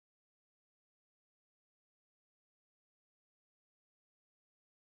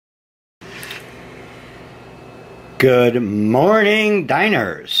Good morning,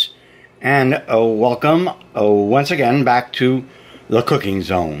 diners, and welcome once again back to the cooking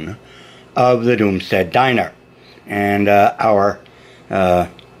zone of the Doomstead Diner and our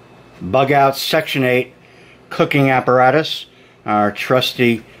bug out Section 8 cooking apparatus, our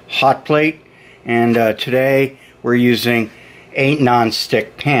trusty hot plate, and today we're using a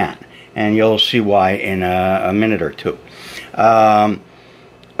non-stick pan, and you'll see why in a minute or two.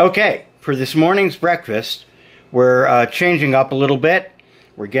 Okay, for this morning's breakfast, we're changing up a little bit.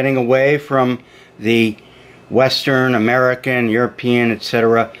 We're getting away from the Western, American, European,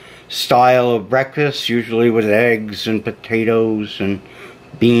 etc. style of breakfast, usually with eggs and potatoes and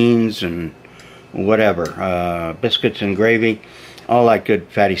beans and whatever, biscuits and gravy, all that good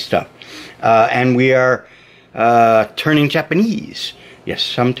fatty stuff. And we are turning Japanese.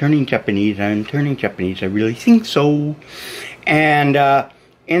 Yes, I'm turning Japanese. I'm turning Japanese. I really think so. And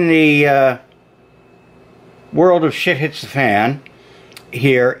in the world of shit hits the fan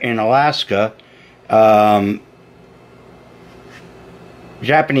here in Alaska,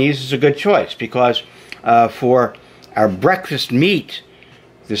 Japanese is a good choice because for our breakfast meat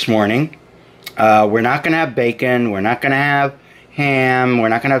this morning, we're not going to have bacon, we're not going to have ham, we're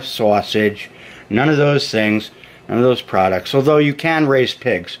not going to have sausage, none of those things, none of those products, although you can raise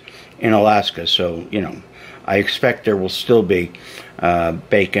pigs in Alaska, so, you know, I expect there will still be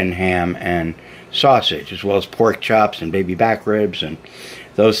bacon, ham, and sausage, as well as pork chops and baby back ribs and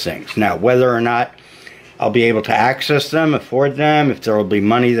those things. Now, whether or not I'll be able to access them, afford them, if there will be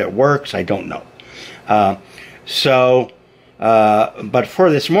money that works, I don't know. But for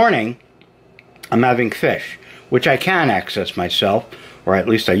this morning, I'm having fish, which I can access myself, or at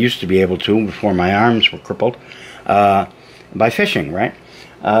least I used to be able to before my arms were crippled, by fishing, right?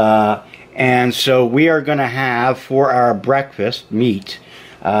 And so we are going to have, for our breakfast meat,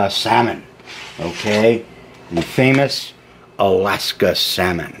 salmon. Okay, the famous Alaska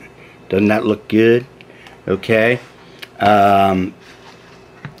salmon. Doesn't that look good? Okay, and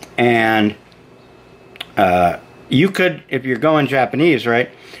you could, if you're going Japanese,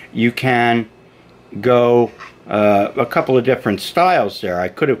 right, you can go a couple of different styles there. I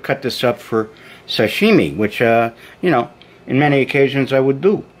could have cut this up for sashimi, which, you know, in many occasions I would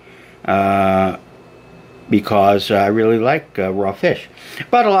do, because I really like raw fish,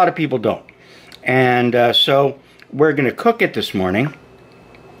 but a lot of people don't. And so we're going to cook it this morning,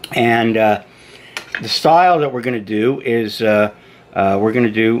 and the style that we're going to do is we're going to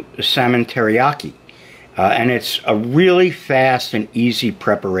do salmon teriyaki, and it's a really fast and easy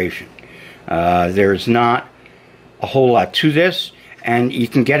preparation. There's not a whole lot to this, and you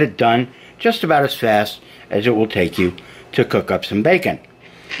can get it done just about as fast as it will take you to cook up some bacon.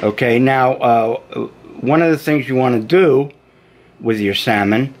 Okay, now one of the things you want to do with your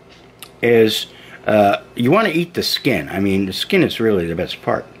salmon is you want to eat the skin. I mean, the skin is really the best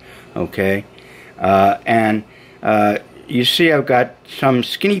part, okay? And you see I've got some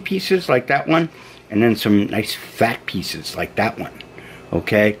skinny pieces like that one, and then some nice fat pieces like that one,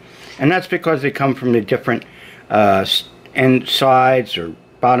 okay? And that's because they come from the different end sides or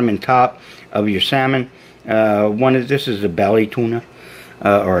bottom and top of your salmon. This is the belly tuna,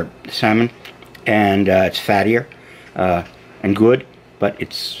 or salmon, and it's fattier and good, but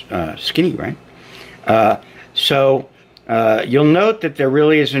it's skinny, right? So you'll note that there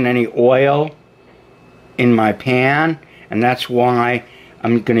really isn't any oil in my pan, and that's why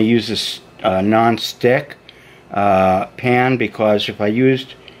I'm going to use this non-stick pan, because if I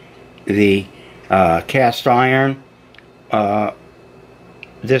used the cast iron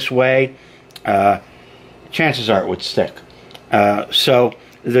this way, chances are it would stick. So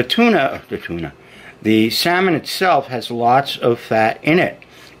the salmon itself has lots of fat in it,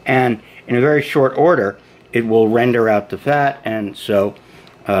 and in a very short order it will render out the fat, and so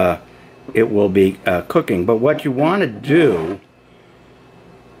it will be cooking. But what you want to do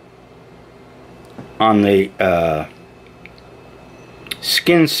on the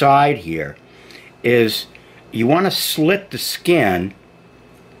skin side here is you want to slit the skin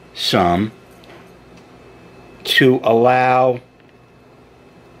some to allow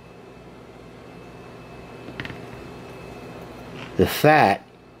the fat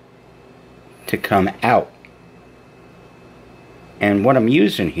to come out. And what I'm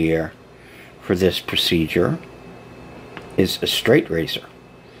using here for this procedure is a straight razor.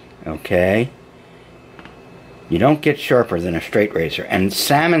 Okay? You don't get sharper than a straight razor. And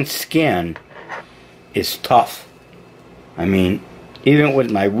salmon skin is tough. I mean, even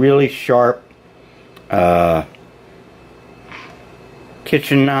with my really sharp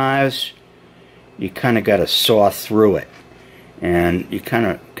kitchen knives, you kind of got to saw through it, and you kind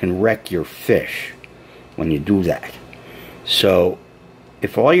of can wreck your fish. when you do that. So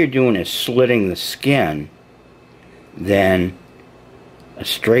if all you're doing is slitting the skin, then a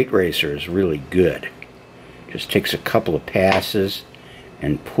straight razor is really good. Just takes a couple of passes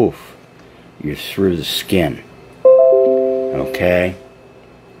and poof, you're through the skin. Okay?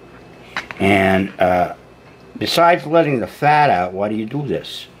 And besides letting the fat out, why do you do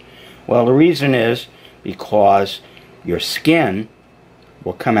this? Well, the reason is because your skin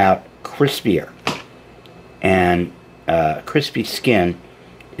will come out crispier. And crispy skin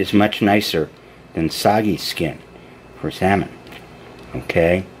is much nicer than soggy skin for salmon.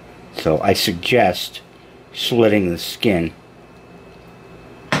 Okay? So I suggest slitting the skin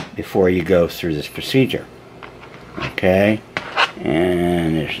before you go through this procedure. Okay?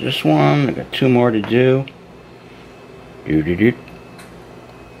 And there's this one. I've got 2 more to do.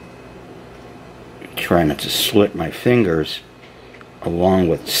 Try not to slit my fingers along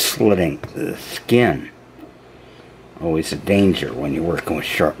with slitting the skin. Always a danger when you're working with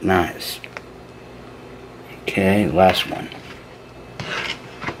sharp knives. Okay, last one.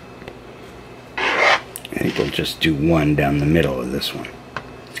 I think we'll just do one down the middle of this one.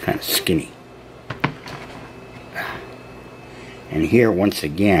 It's kind of skinny. And here, once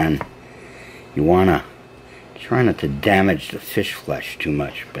again, you want to try not to damage the fish flesh too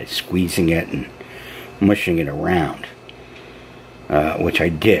much by squeezing it and mushing it around, which I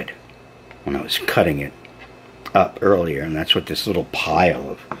did when I was cutting it up earlier, and that's what this little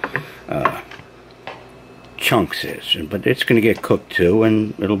pile of chunks is. But it's going to get cooked too,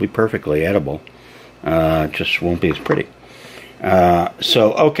 and it'll be perfectly edible. Just won't be as pretty.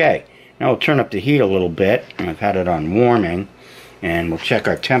 So, okay, now we'll turn up the heat a little bit. I've had it on warming, and we'll check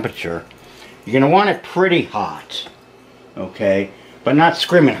our temperature. You're going to want it pretty hot, okay, but not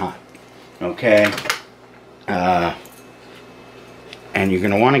screaming hot, okay? And you're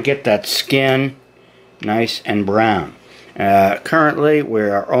going to want to get that skin nice and brown. Currently, we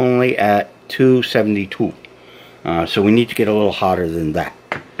are only at 272, so we need to get a little hotter than that.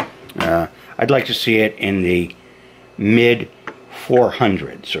 I'd like to see it in the mid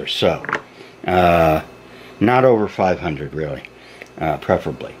 400s or so. Not over 500, really,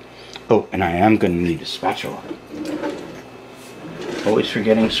 preferably. Oh, and I am going to need a spatula. Always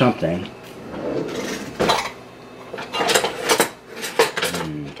forgetting something.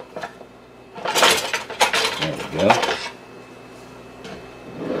 There we go.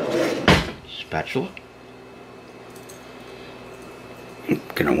 Spatula.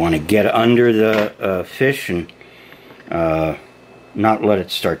 Going to want to get under the fish and not let it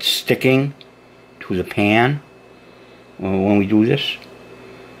start sticking to the pan when we do this.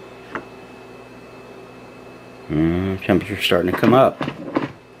 Temperature's starting to come up.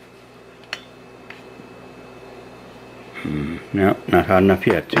 No, not hot enough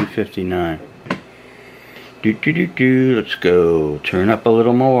yet. 259. Let's go. Turn up a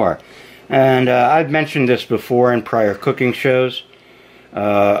little more. And I've mentioned this before in prior cooking shows,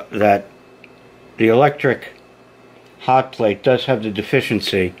 that the electric hot plate does have the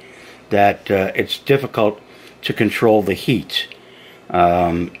deficiency that it's difficult to control the heat.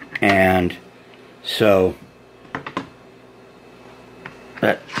 And so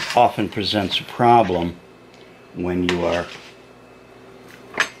that often presents a problem when you are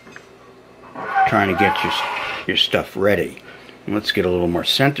trying to get your stuff ready. And let's get a little more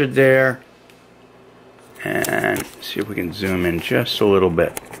centered there. And see if we can zoom in just a little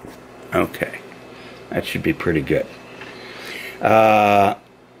bit. Okay. That should be pretty good. I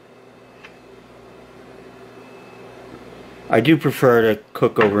do prefer to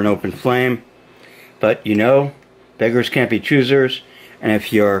cook over an open flame, but you know, beggars can't be choosers, and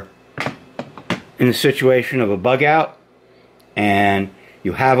if you're in the situation of a bug out and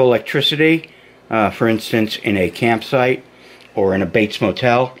you have electricity, for instance in a campsite or in a Bates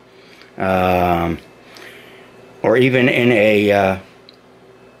Motel, or even in a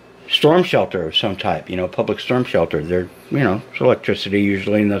storm shelter of some type, you know, public storm shelter. There, you know, there's electricity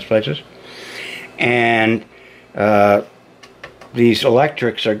usually in those places. And these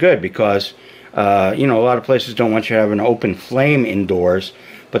electrics are good because, you know, a lot of places don't want you to have an open flame indoors,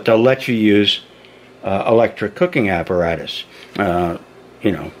 but they'll let you use electric cooking apparatus.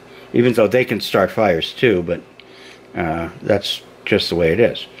 You know, even though they can start fires too, but that's just the way it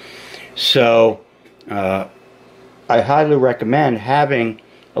is. So, I highly recommend having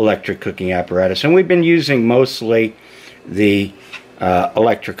electric cooking apparatus, and we've been using mostly the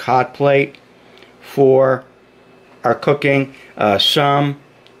electric hot plate for our cooking. Some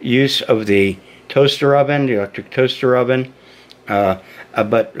use of the toaster oven, the electric toaster oven, but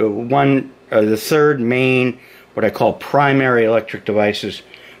the third main, what I call primary electric devices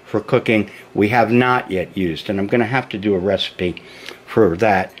for cooking we have not yet used, and I'm going to have to do a recipe for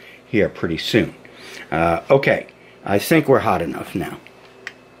that here pretty soon. Okay, I think we're hot enough now.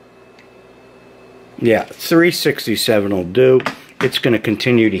 Yeah, 367 will do. It's going to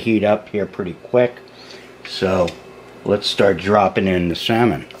continue to heat up here pretty quick. So let's start dropping in the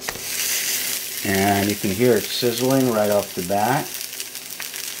salmon. And you can hear it sizzling right off the bat.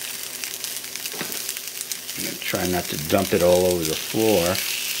 I'm going to try not to dump it all over the floor.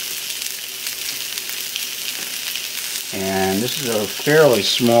 And this is a fairly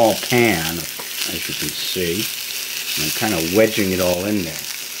small pan, as you can see. I'm kind of wedging it all in there.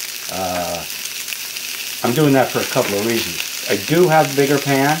 I'm doing that for a couple of reasons. I do have a bigger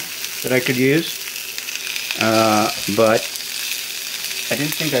pan that I could use, but I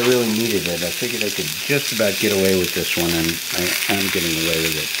didn't think I really needed it. I figured I could just about get away with this one, and I am getting away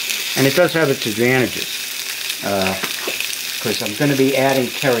with it. And it does have its advantages, because I'm going to be adding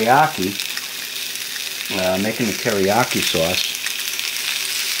teriyaki, making the teriyaki sauce.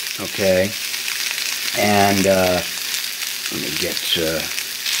 Okay, and let me get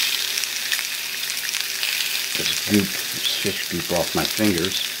this fish goop off my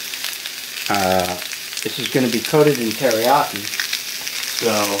fingers. This is going to be coated in teriyaki,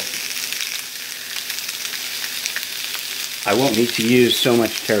 so I won't need to use so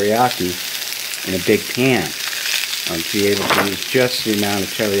much teriyaki in a big pan. I'll be able to use just the amount of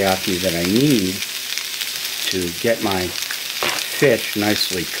teriyaki that I need to get my fish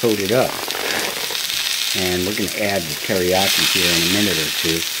nicely coated up. And we're going to add the teriyaki here in a minute or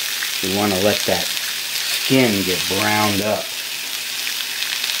two. We want to let that skin get browned up.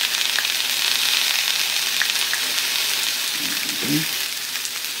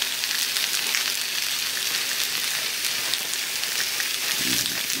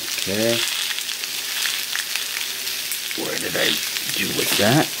 Okay. Where did I do with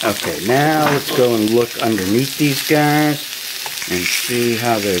that? Okay, now let's go and look underneath these guys and see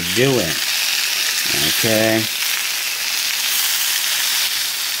how they're doing. Okay.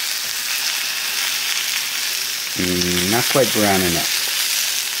 Not quite brown enough,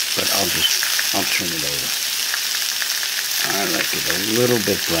 but I'll turn it over. I like it a little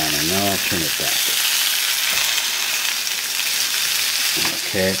bit browner. Now I'll turn it back.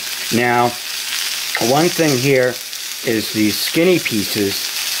 Okay. Now, one thing here is these skinny pieces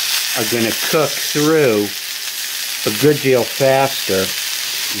are going to cook through a good deal faster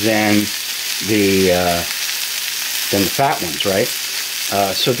than the fat ones, right?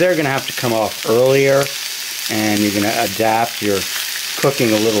 So they're going to have to come off earlier, and you're going to adapt your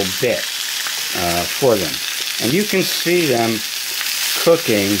cooking a little bit for them. And you can see them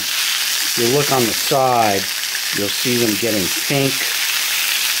cooking. If you look on the side, you'll see them getting pink,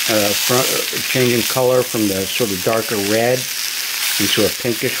 changing color from the sort of darker red into a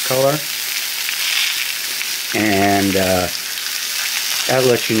pinkish color. And that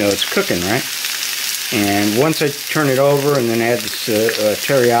lets you know it's cooking, right? And once I turn it over and then add this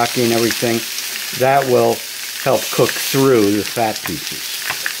teriyaki and everything, that will help cook through the fat pieces.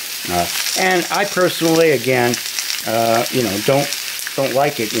 And I personally, again, don't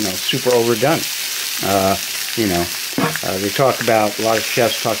like it, super overdone. They talk about, a lot of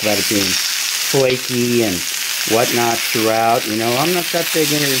chefs talk about it being flaky and whatnot throughout. I'm not that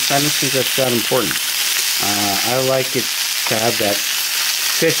big into this. I don't think that's that important. I like it to have that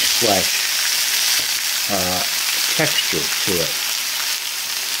fish flesh texture to it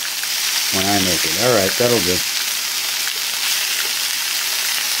when I make it. All right, that'll do.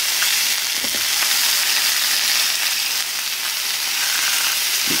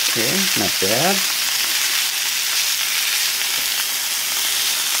 Okay, not bad.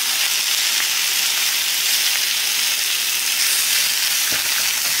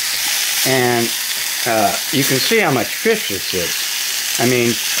 And you can see how much fish this is. I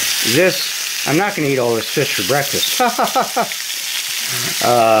mean, I'm not going to eat all this fish for breakfast.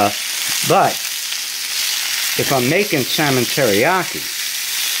 But if I'm making salmon teriyaki,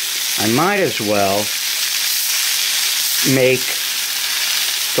 I might as well make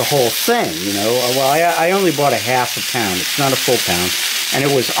the whole thing, Well, I only bought a half a pound. It's not a full pound. And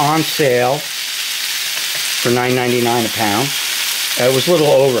it was on sale for $9.99 a pound. It was a little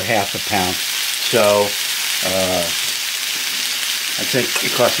over half a pound. So, I think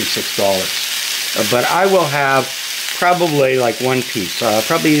it cost me $6. But I will have probably like one piece. I'll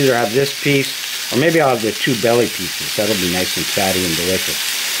probably either have this piece, or maybe I'll have the two belly pieces. That'll be nice and fatty and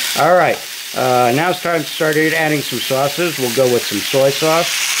delicious. All right. Now it's time to start adding some sauces. We'll go with some soy sauce.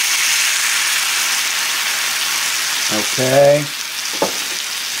 Okay.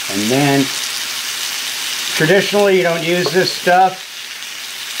 And then, traditionally you don't use this stuff.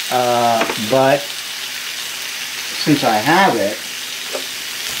 but since I have it,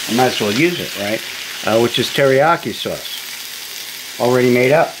 I might as well use it, right? Which is teriyaki sauce, already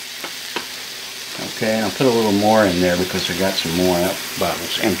made up. Okay, and I'll put a little more in there because I got some more. That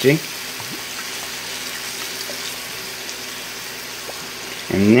bottle's empty.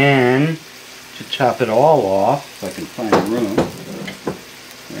 And then, to top it all off, if I can find a room,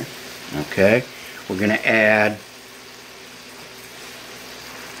 okay, we're going to add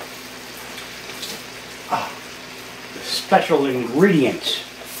the special ingredient,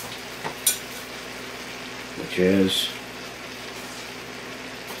 which is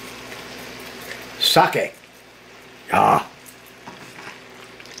sake.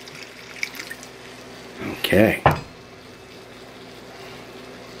 Okay.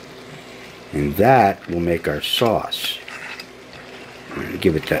 And that will make our sauce. And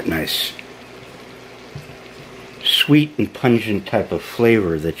give it that nice sweet and pungent type of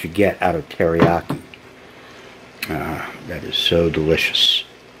flavor that you get out of teriyaki. That is so delicious.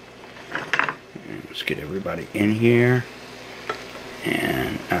 And let's get everybody in here.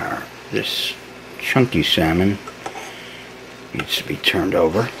 And this chunky salmon needs to be turned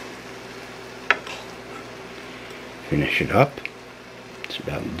over. Finish it up. It's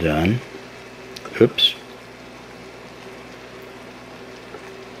about done. Oops.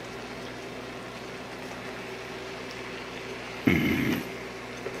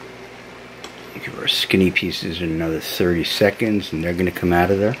 Give our skinny pieces another 30 seconds and they're going to come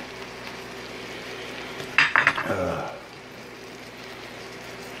out of there.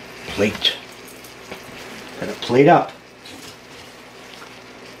 Plate. Got a plate up.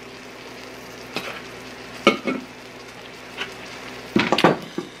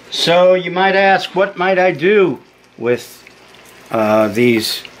 So you might ask, what might I do with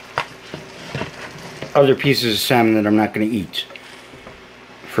these other pieces of salmon that I'm not going to eat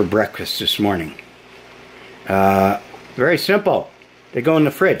for breakfast this morning? Very simple. They go in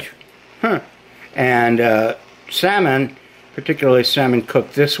the fridge. And salmon, particularly salmon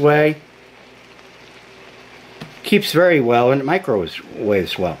cooked this way, keeps very well in the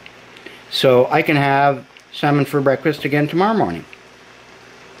microwave well. So I can have salmon for breakfast again tomorrow morning.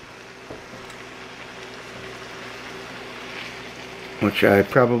 Which I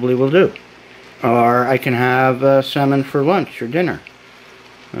probably will do. Or I can have salmon for lunch or dinner,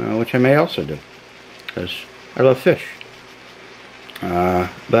 which I may also do, because I love fish.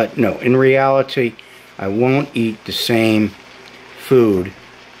 But no, in reality, I won't eat the same food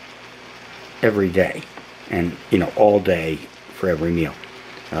every day, and all day for every meal.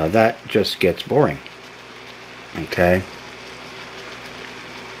 That just gets boring. Okay.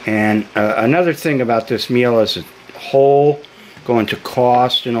 And another thing about this meal as a whole, going to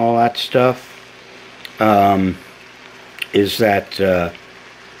cost and all that stuff, is that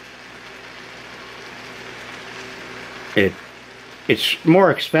it's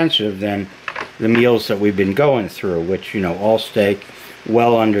more expensive than the meals that we've been going through, which all stay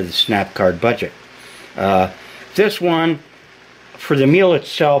well under the SNAP card budget. This one, for the meal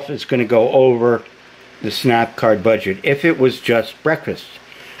itself, is going to go over the SNAP card budget. If it was just breakfast,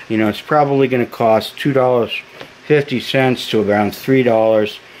 it's probably going to cost $2.50 to around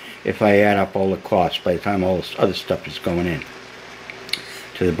 $3 if I add up all the costs by the time all this other stuff is going in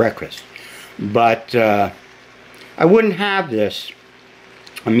to the breakfast. But I wouldn't have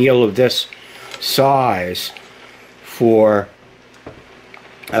a meal of this size for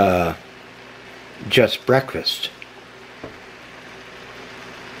just breakfast.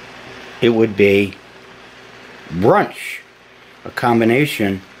 It would be brunch, a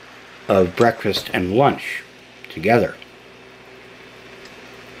combination of breakfast and lunch together.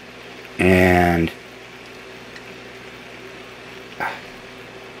 And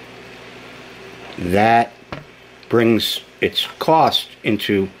that brings its cost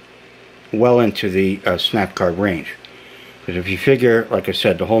well into the SNAP card range. Because if you figure, like I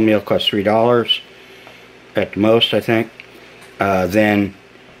said, the whole meal costs $3 at the most, I think. Then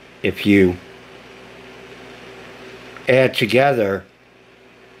if you add together,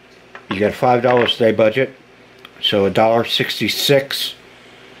 you got a $5 a day budget, so $1.66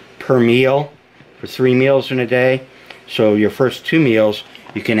 per meal for 3 meals in a day. So your first 2 meals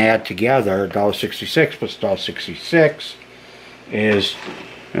you can add together. $1.66 plus $1.66 is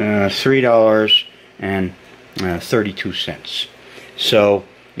 $3.32. So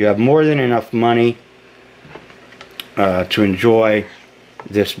you have more than enough money to enjoy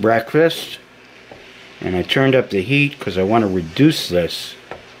this breakfast. And I turned up the heat because I want to reduce this,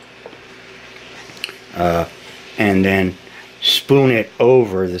 and then spoon it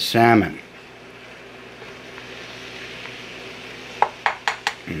over the salmon.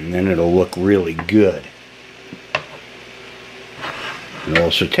 And then it'll look really good. It'll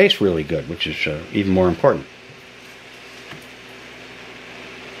also taste really good, which is even more important.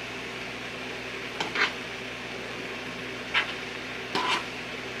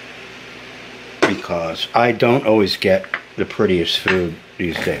 Because I don't always get the prettiest food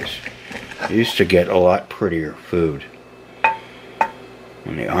these days. I used to get a lot prettier food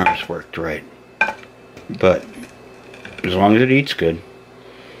when the arms worked right. But as long as it eats good.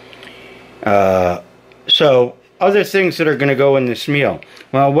 So other things that are going to go in this meal.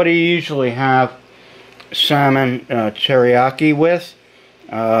 Well, what do you usually have salmon teriyaki with?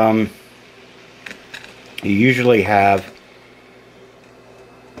 You usually have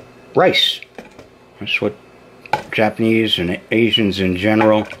rice. That's what Japanese and Asians in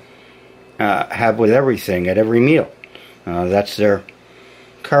general have with everything at every meal. That's their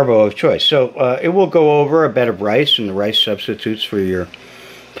carbo of choice. So it will go over a bed of rice, and the rice substitutes for your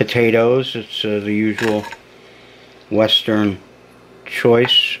potatoes. It's the usual Western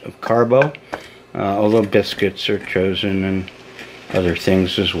choice of carbo, although biscuits are chosen and other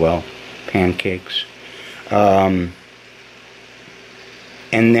things as well, pancakes. And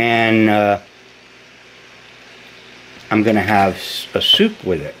then I'm going to have a soup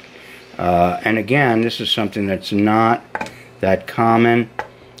with it. And again, this is something that's not that common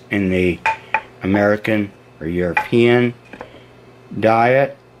in the American or European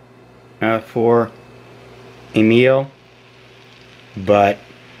diet for a meal. But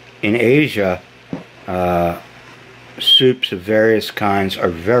in Asia, soups of various kinds are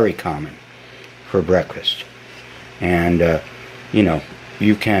very common for breakfast. And, you know,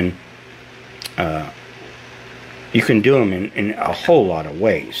 you can do them in a whole lot of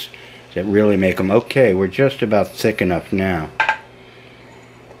ways that really make them okay. We're just about thick enough now.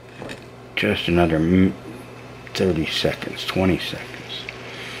 Just another 30 seconds, 20 seconds.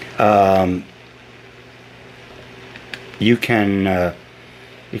 You can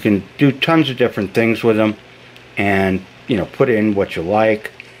do tons of different things with them, and you know, put in what you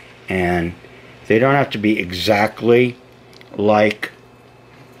like, and they don't have to be exactly like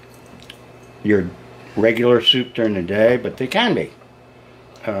your regular soup during the day, but they can be.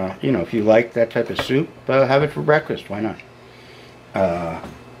 You know, if you like that type of soup, have it for breakfast. Why not?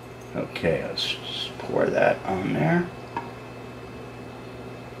 Okay, let's just pour that on there.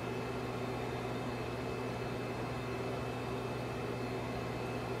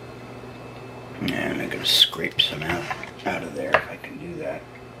 And I'm going to scrape some out of there if I can do that.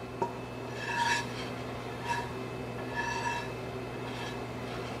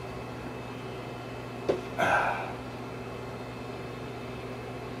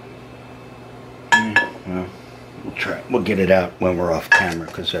 Well, we'll try. We'll get it out when we're off camera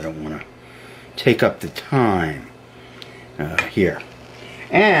because I don't want to take up the time here.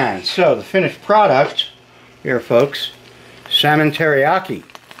 And so the finished product here, folks, salmon teriyaki,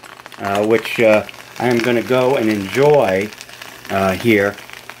 which I am going to go and enjoy here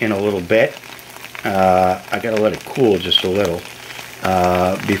in a little bit. I got to let it cool just a little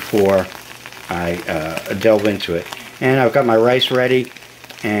before I delve into it. And I've got my rice ready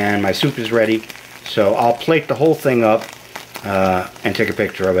and my soup is ready. So I'll plate the whole thing up and take a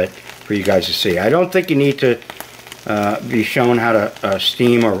picture of it for you guys to see. I don't think you need to be shown how to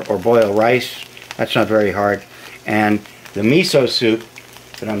steam or boil rice. That's not very hard. And the miso soup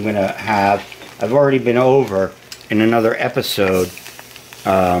that I'm going to have, I've already been over in another episode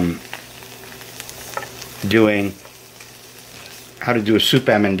doing how to do a soup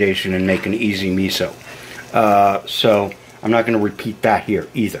emendation and make an easy miso. So I'm not going to repeat that here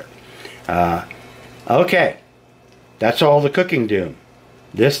either. Okay, that's all the cooking doom.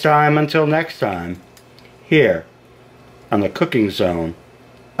 This time until next time, here on the cooking zone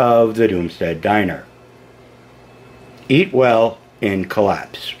of the Doomstead Diner. Eat well in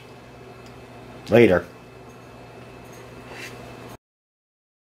collapse. Later.